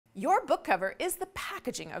Your book cover is the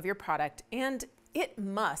packaging of your product, and it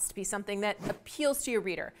must be something that appeals to your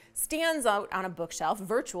reader, stands out on a bookshelf,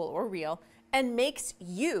 virtual or real, and makes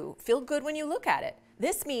you feel good when you look at it.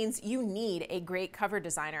 This means you need a great cover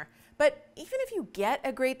designer. But even if you get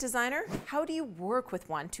a great designer, how do you work with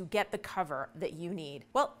one to get the cover that you need?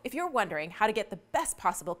 Well, if you're wondering how to get the best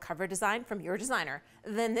possible cover design from your designer,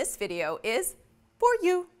 then this video is for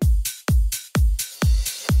you.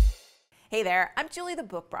 Hey there, I'm Julie the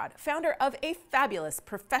Book Broad, founder of a fabulous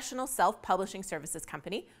professional self-publishing services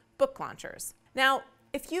company, Book Launchers. Now,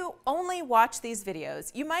 if you only watch these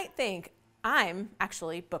videos, you might think I'm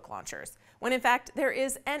actually Book Launchers, when in fact there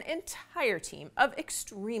is an entire team of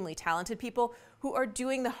extremely talented people who are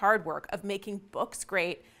doing the hard work of making books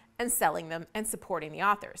great and selling them and supporting the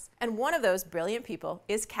authors. And one of those brilliant people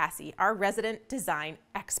is Cassie, our resident design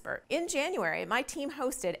expert. In January, my team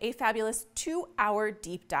hosted a fabulous 2-hour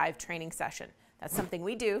deep dive training session. That's something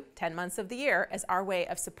we do 10 months of the year as our way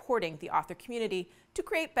of supporting the author community to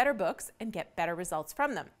create better books and get better results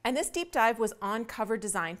from them. And this deep dive was on cover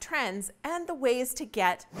design trends and the ways to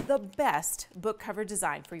get the best book cover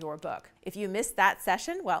design for your book. If you missed that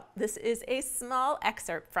session, well, this is a small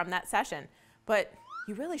excerpt from that session, but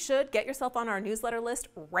you really should get yourself on our newsletter list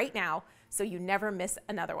right now so you never miss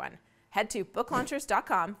another one. Head to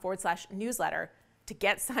booklaunchers.com/newsletter to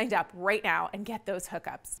get signed up right now and get those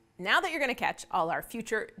hookups. Now that you're going to catch all our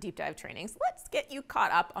future deep dive trainings, let's get you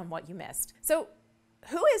caught up on what you missed. So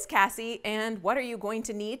who is Cassie and what are you going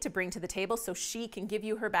to need to bring to the table so she can give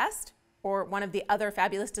you her best? Or one of the other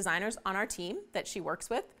fabulous designers on our team that she works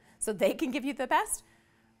with so they can give you the best?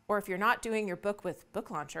 Or if you're not doing your book with Book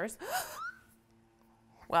Launchers,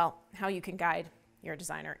 well, how you can guide your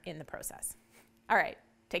designer in the process. All right,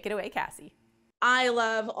 take it away, Cassie. I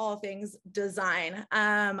love all things design.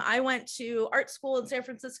 I went to art school in San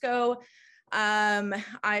Francisco.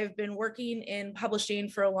 I've been working in publishing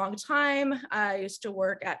for a long time. I used to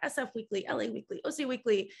work at SF Weekly, LA Weekly, OC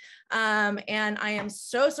Weekly, and I am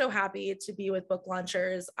so happy to be with Book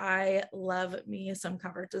Launchers. I love me some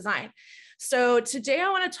cover design. So today I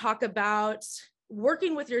want to talk about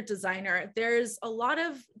working with your designer. There's a lot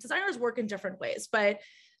of designers work in different ways, but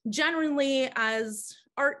generally as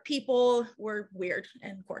art people, we're weird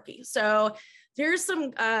and quirky. So there's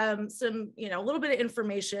some a little bit of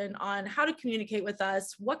information on how to communicate with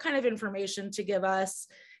us, what kind of information to give us,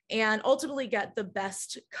 and ultimately get the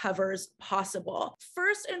best covers possible.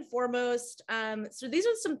 First and foremost, so these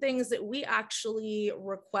are some things that we actually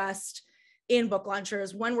request in Book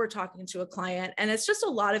Launchers when we're talking to a client. And it's just a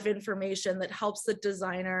lot of information that helps the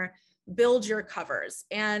designer build your covers.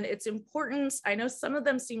 And it's important. I know some of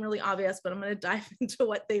them seem really obvious, but I'm going to dive into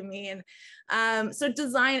what they mean. So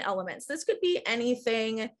design elements. This could be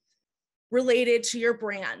anything related to your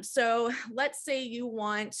brand. So let's say you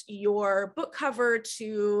want your book cover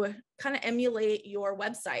to kind of emulate your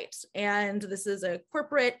website. And this is a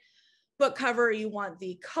corporate book cover. You want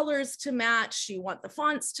the colors to match, you want the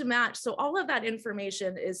fonts to match. So all of that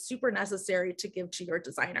information is super necessary to give to your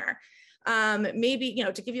designer. Maybe,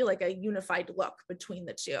 to give you like a unified look between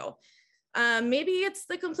the two. Maybe it's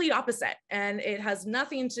the complete opposite and it has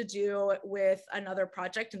nothing to do with another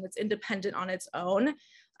project and it's independent on its own.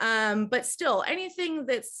 But still anything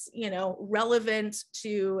that's, relevant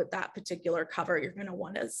to that particular cover, you're going to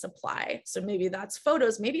want to supply. So maybe that's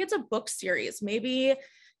photos, maybe it's a book series, maybe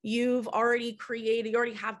you already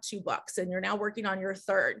have 2 books and you're now working on your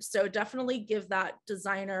 3rd. So definitely give that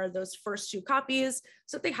designer those first 2 copies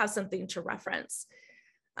so that they have something to reference.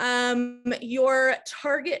 Your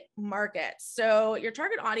target market. So your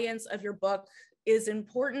target audience of your book is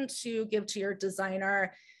important to give to your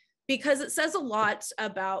designer because it says a lot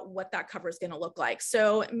about what that cover is going to look like.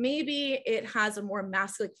 So maybe it has a more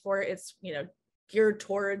masculine geared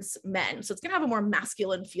towards men. So it's going to have a more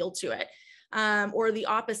masculine feel to it. Or the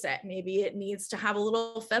opposite, maybe it needs to have a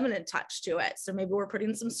little feminine touch to it. So maybe we're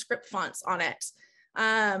putting some script fonts on it.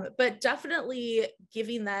 But definitely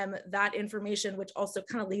giving them that information, which also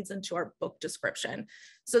kind of leads into our book description.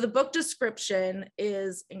 So the book description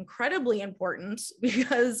is incredibly important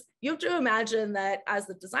because you have to imagine that as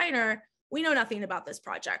the designer, we know nothing about this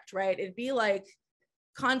project, right? It'd be like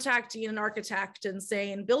contacting an architect and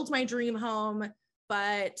saying, build my dream home,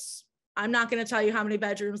 but I'm not going to tell you how many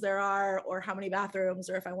bedrooms there are or how many bathrooms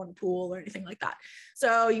or if I want a pool or anything like that.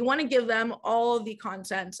 So you want to give them all of the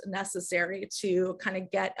content necessary to kind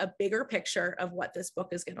of get a bigger picture of what this book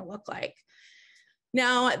is going to look like.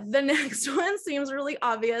 Now, the next one seems really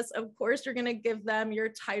obvious. Of course, you're going to give them your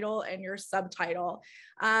title and your subtitle,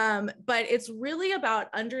 but it's really about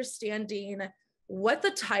understanding what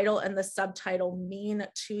the title and the subtitle mean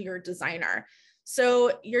to your designer.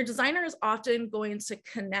 So your designer is often going to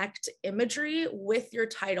connect imagery with your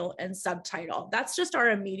title and subtitle. That's just our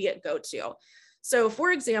immediate go-to. So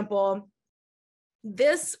for example,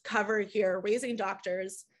 this cover here, Raising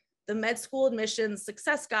Doctors, the Med School Admissions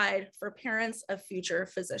Success Guide for Parents of Future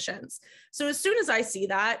Physicians. So as soon as I see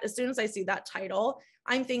that title,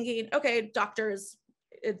 I'm thinking, okay, doctors,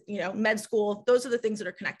 med school, those are the things that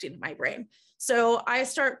are connecting to my brain. So I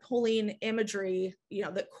start pulling imagery,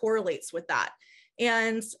 that correlates with that.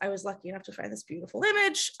 And I was lucky enough to find this beautiful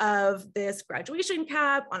image of this graduation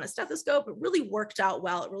cap on a stethoscope. It really worked out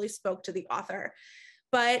well. It really spoke to the author.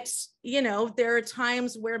 But, there are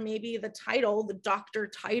times where maybe the title, the doctor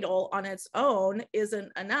title on its own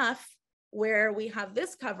isn't enough, where we have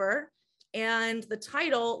this cover and the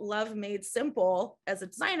title, Love Made Simple, as a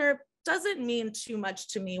designer, doesn't mean too much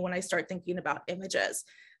to me when I start thinking about images.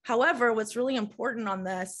 However, what's really important on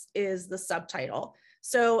this is the subtitle.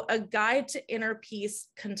 So a guide to inner peace,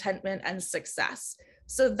 contentment, and success.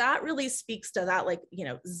 So that really speaks to that,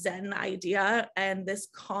 Zen idea and this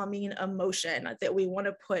calming emotion that we want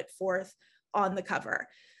to put forth on the cover.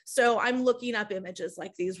 So I'm looking up images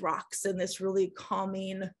like these rocks and this really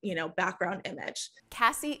calming, background image.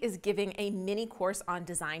 Cassie is giving a mini course on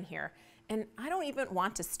design here. And I don't even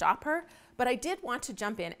want to stop her, but I did want to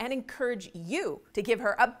jump in and encourage you to give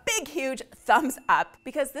her a big, huge thumbs up,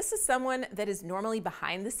 because this is someone that is normally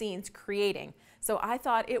behind the scenes creating. So I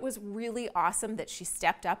thought it was really awesome that she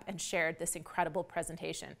stepped up and shared this incredible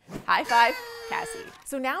presentation. High five, Cassie.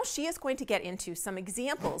 So now she is going to get into some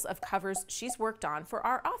examples of covers she's worked on for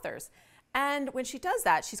our authors. And when she does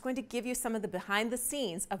that, she's going to give you some of the behind the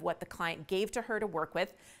scenes of what the client gave to her to work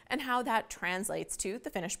with and how that translates to the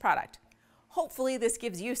finished product. Hopefully this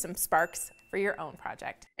gives you some sparks for your own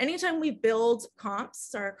project. Anytime we build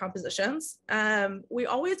comps or compositions, we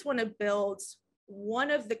always want to build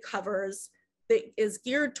one of the covers that is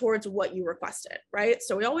geared towards what you requested, right?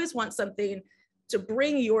 So we always want something to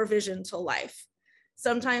bring your vision to life.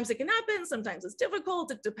 Sometimes it can happen, sometimes it's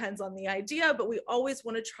difficult, it depends on the idea, but we always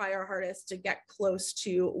want to try our hardest to get close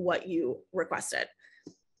to what you requested.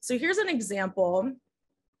 So here's an example, if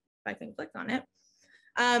I can click on it.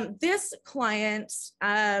 This client,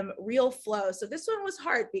 Real Flow. So this one was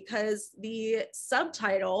hard because the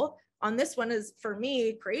subtitle on this one is, for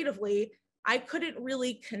me, creatively, I couldn't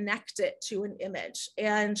really connect it to an image.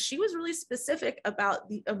 And she was really specific about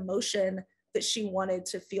the emotion that she wanted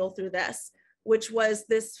to feel through this, which was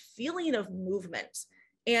this feeling of movement.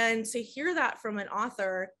 And to hear that from an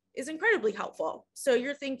author is incredibly helpful. So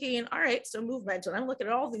you're thinking, all right, so movement, and I'm looking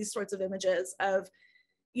at all these sorts of images of,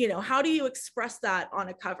 how do you express that on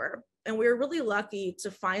a cover? And we were really lucky to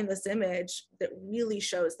find this image that really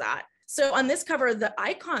shows that. So on this cover, the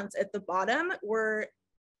icons at the bottom were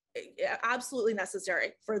absolutely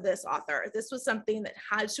necessary for this author. This was something that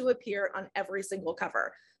had to appear on every single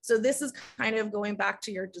cover. So this is kind of going back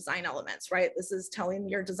to your design elements, right? This is telling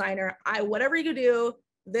your designer, whatever you do,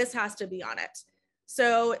 this has to be on it.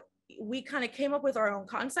 So we kind of came up with our own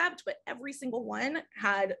concept, but every single one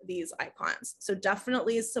had these icons. So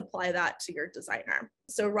definitely supply that to your designer.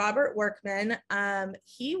 So Robert Workman,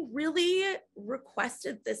 he really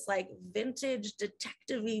requested this vintage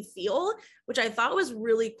detective-y feel, which I thought was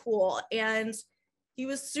really cool. And he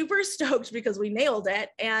was super stoked because we nailed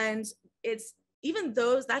it. And it's even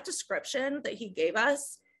that description that he gave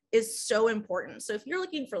us is so important. So if you're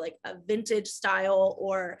looking for a vintage style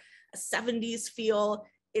or a 70s feel,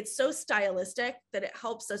 it's so stylistic that it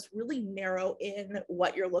helps us really narrow in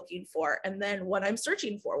what you're looking for. And then what I'm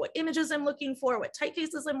searching for, what images I'm looking for, what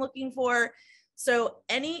typefaces I'm looking for. So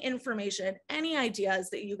any information, any ideas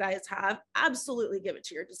that you guys have, absolutely give it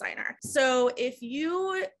to your designer. So if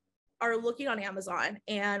you are looking on Amazon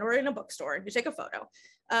or in a bookstore and you take a photo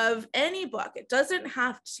of any book, it doesn't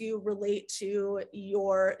have to relate to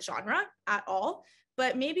your genre at all,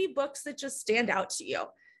 but maybe books that just stand out to you.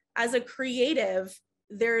 As a creative,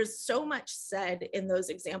 there's so much said in those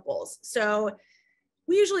examples. So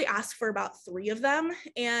we usually ask for about 3 of them.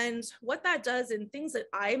 And what that does, and things that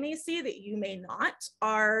I may see that you may not,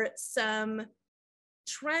 are some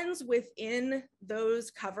trends within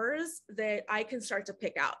those covers that I can start to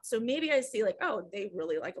pick out. So maybe I see they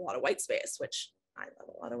really like a lot of white space, which I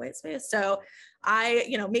love a lot of white space. So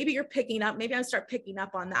maybe you're picking up, maybe I start picking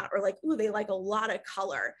up on that, or ooh, they like a lot of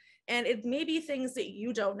color. And it may be things that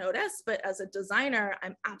you don't notice, but as a designer,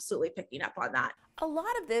 I'm absolutely picking up on that. A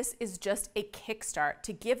lot of this is just a kickstart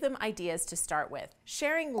to give them ideas to start with.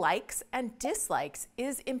 Sharing likes and dislikes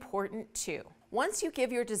is important too. Once you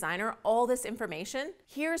give your designer all this information,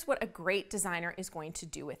 here's what a great designer is going to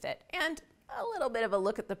do with it, and a little bit of a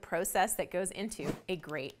look at the process that goes into a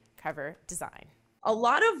great cover design. A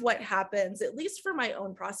lot of what happens, at least for my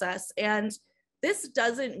own process, and this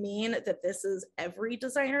doesn't mean that this is every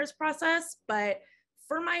designer's process, but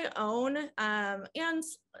for my own and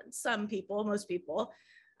some people, most people,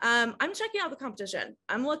 I'm checking out the competition.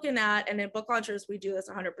 I'm looking at, and in Book Launchers, we do this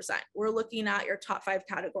 100%. We're looking at your top 5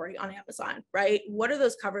 category on Amazon, right? What do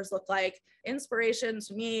those covers look like? Inspiration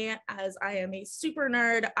to me, as I am a super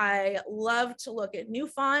nerd, I love to look at new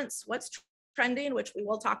fonts, what's trending, which we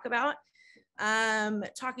will talk about.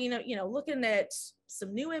 Looking at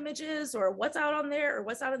some new images or what's out on there or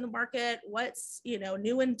what's out in the market, what's,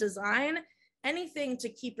 new in design, anything to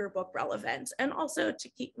keep your book relevant and also to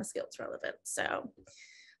keep my skills relevant. So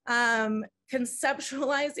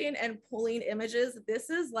conceptualizing and pulling images, this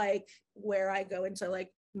is like where I go into like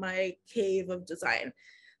my cave of design.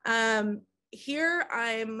 Here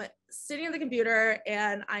I'm sitting at the computer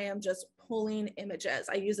and I am just pulling images.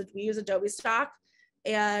 We use Adobe Stock,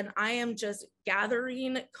 and I am just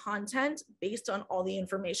gathering content based on all the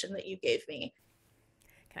information that you gave me.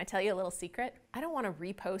 Can I tell you a little secret? I don't want to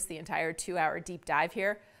repost the entire 2-hour deep dive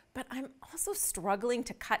here, but I'm also struggling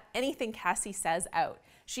to cut anything Cassie says out.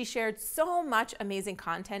 She shared so much amazing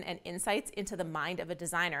content and insights into the mind of a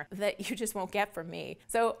designer that you just won't get from me.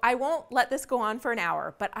 So I won't let this go on for an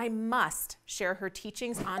hour, but I must share her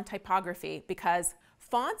teachings on typography because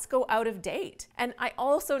fonts go out of date. And I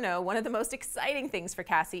also know one of the most exciting things for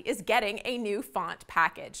Cassie is getting a new font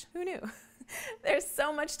package. Who knew? There's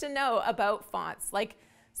so much to know about fonts. Like,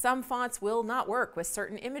 some fonts will not work with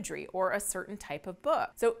certain imagery or a certain type of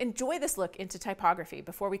book. So enjoy this look into typography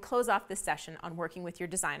before we close off this session on working with your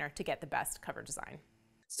designer to get the best cover design.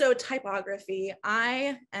 So typography,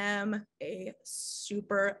 I am a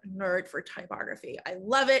super nerd for typography. I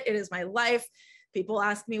love it. It is my life. People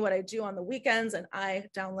ask me what I do on the weekends and I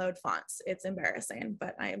download fonts. It's embarrassing,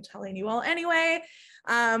 but I am telling you all anyway.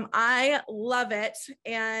 I love it.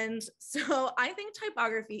 And so I think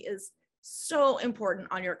typography is so important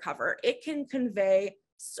on your cover. It can convey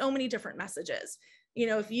so many different messages.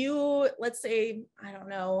 If you, let's say, I don't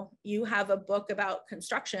know, you have a book about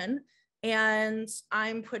construction and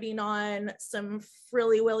I'm putting on some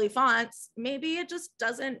frilly willy fonts, maybe it just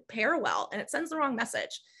doesn't pair well and it sends the wrong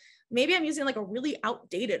message. Maybe I'm using like a really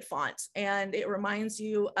outdated font and it reminds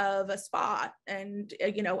you of a spa. And,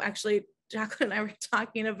 actually Jacqueline and I were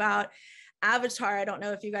talking about Avatar. I don't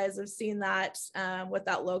know if you guys have seen that, what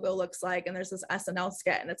that logo looks like. And there's this SNL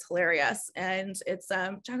skit and it's hilarious. And it's,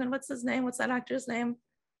 Jacqueline, what's his name? What's that actor's name?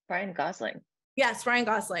 Ryan Gosling. Yes, Ryan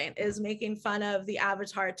Gosling is making fun of the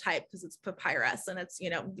Avatar type because it's papyrus and it's,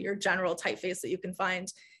 your general typeface that you can find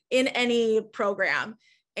in any program.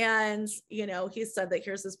 And, he said that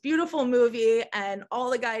here's this beautiful movie and all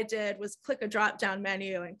the guy did was click a drop down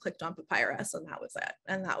menu and clicked on papyrus and that was it.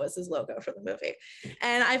 And that was his logo for the movie.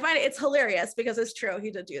 And I find it's hilarious because it's true,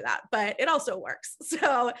 he did do that, but it also works.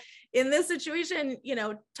 So in this situation,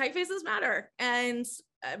 typefaces matter. And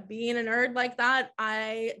being a nerd like that,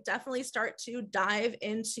 I definitely start to dive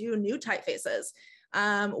into new typefaces.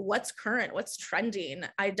 What's current, what's trending.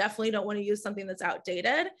 I definitely don't want to use something that's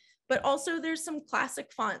outdated. But also there's some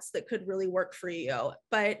classic fonts that could really work for you.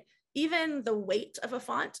 But even the weight of a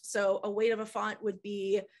font, so a weight of a font would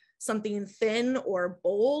be something thin or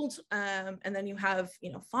bold. And then you have,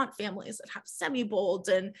 font families that have semi-bold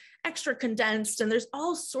and extra condensed, and there's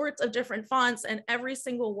all sorts of different fonts and every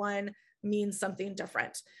single one means something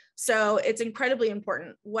different. So it's incredibly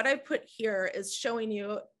important. What I put here is showing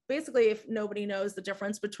you, basically, if nobody knows the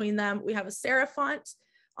difference between them, we have a serif font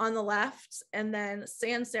on the left, and then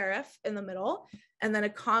sans serif in the middle, and then a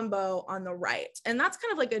combo on the right. And that's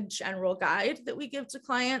kind of like a general guide that we give to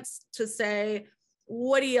clients to say,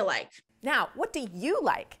 what do you like? Now, what do you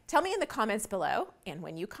like? Tell me in the comments below. And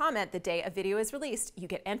when you comment the day a video is released, you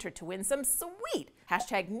get entered to win some sweet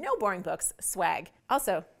 #NoBoringBooks swag.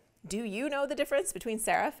 Also, do you know the difference between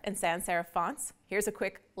serif and sans serif fonts? Here's a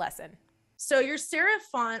quick lesson. So your serif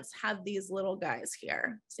fonts have these little guys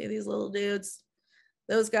here. See these little dudes?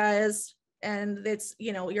 Those guys, and it's,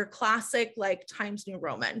 your classic like Times New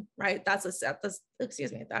Roman, right? That is a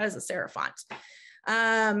serif font.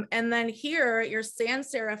 And then here, your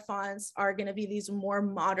sans serif fonts are going to be these more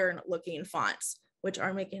modern looking fonts, which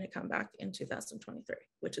are making a comeback in 2023,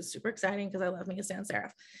 which is super exciting because I love me a sans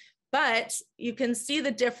serif. But you can see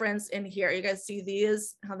the difference in here. You guys see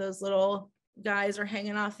these, how those little guys are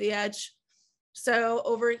hanging off the edge. So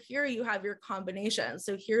over here, you have your combination.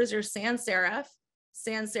 So here's your sans serif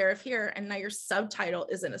here, and now your subtitle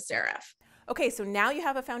is in a serif. Okay, so now you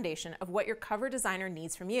have a foundation of what your cover designer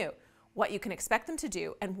needs from you. what you can expect them to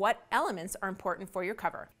do, and what elements are important for your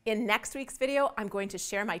cover. In next week's video, I'm going to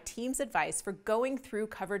share my team's advice for going through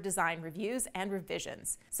cover design reviews and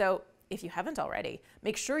revisions. So if you haven't already,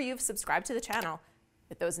 make sure you've subscribed to the channel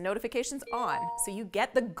with those notifications on so you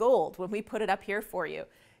get the gold when we put it up here for you.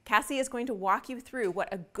 Cassie is going to walk you through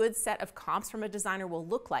what a good set of comps from a designer will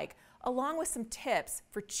look like, along with some tips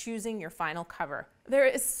for choosing your final cover. There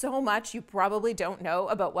is so much you probably don't know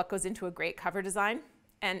about what goes into a great cover design,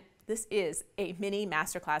 and this is a mini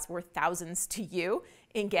masterclass worth thousands to you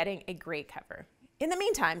in getting a great cover. In the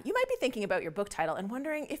meantime, you might be thinking about your book title and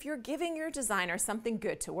wondering if you're giving your designer something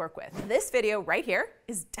good to work with. This video right here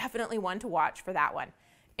is definitely one to watch for that one.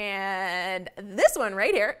 And this one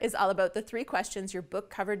right here is all about the 3 questions your book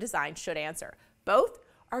cover design should answer. Both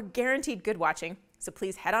are guaranteed good watching, so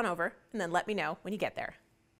please head on over and then let me know when you get there.